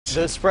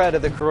The spread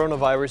of the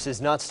coronavirus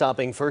is not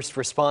stopping first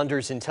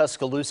responders in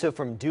Tuscaloosa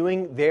from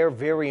doing their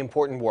very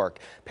important work.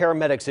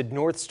 Paramedics at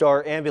North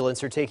Star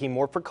Ambulance are taking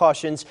more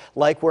precautions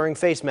like wearing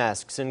face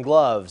masks and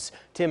gloves.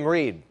 Tim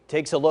Reed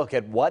takes a look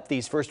at what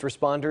these first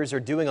responders are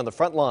doing on the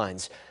front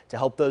lines to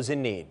help those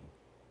in need.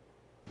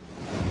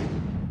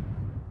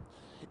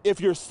 If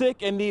you're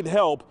sick and need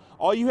help,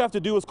 all you have to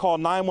do is call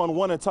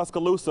 911 in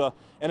Tuscaloosa,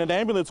 and an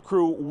ambulance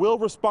crew will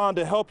respond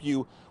to help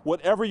you,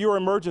 whatever your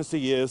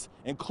emergency is,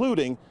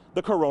 including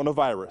the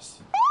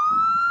coronavirus.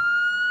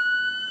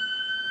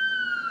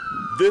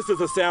 This is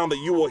a sound that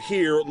you will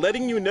hear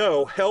letting you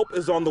know help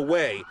is on the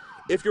way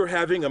if you're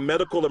having a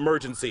medical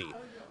emergency.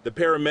 The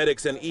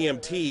paramedics and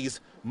EMTs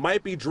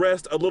might be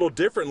dressed a little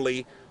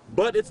differently,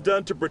 but it's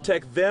done to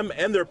protect them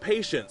and their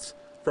patients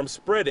from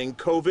spreading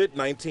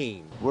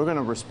COVID-19. We're going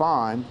to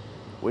respond.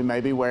 We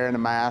may be wearing a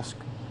mask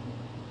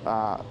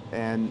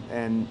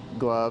and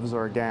gloves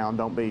or a gown.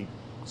 Don't be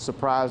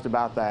surprised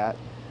about that.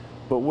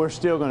 But we're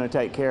still going to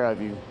take care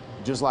of you,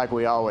 just like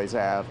we always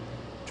have,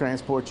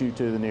 transport you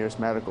to the nearest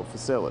medical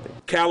facility.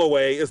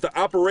 Callaway is the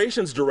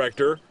operations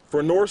director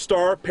for North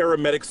Star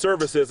Paramedic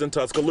Services in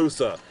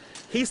Tuscaloosa.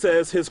 He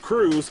says his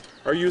crews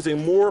are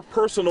using more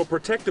personal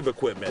protective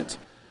equipment.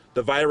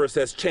 The virus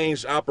has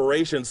changed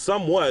operations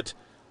somewhat,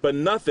 but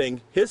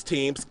nothing his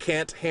teams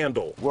can't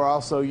handle. We're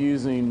also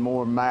using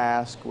more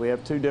masks. We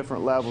have two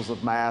different levels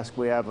of mask.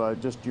 We have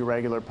just your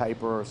regular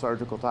paper or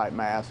surgical type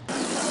mask.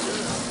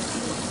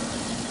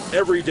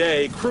 Every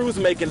day, crews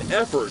make an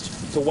effort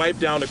to wipe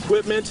down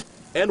equipment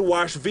and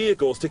wash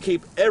vehicles to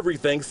keep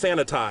everything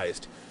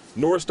sanitized.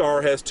 North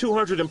Star has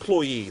 200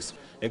 employees,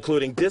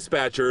 including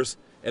dispatchers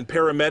and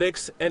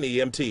paramedics and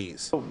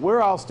EMTs.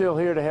 We're all still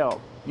here to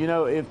help. You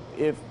know,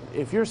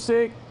 if you're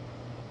sick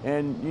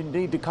and you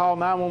need to call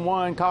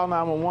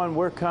 911,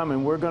 we're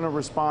coming. We're going to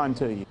respond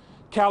to you.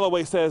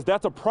 Callaway says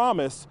that's a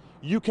promise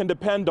you can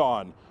depend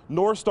on.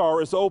 North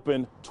Star is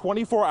open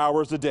 24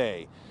 hours a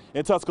day.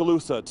 In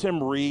Tuscaloosa,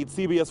 Tim Reed,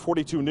 CBS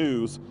 42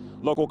 News,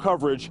 local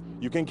coverage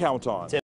you can count on.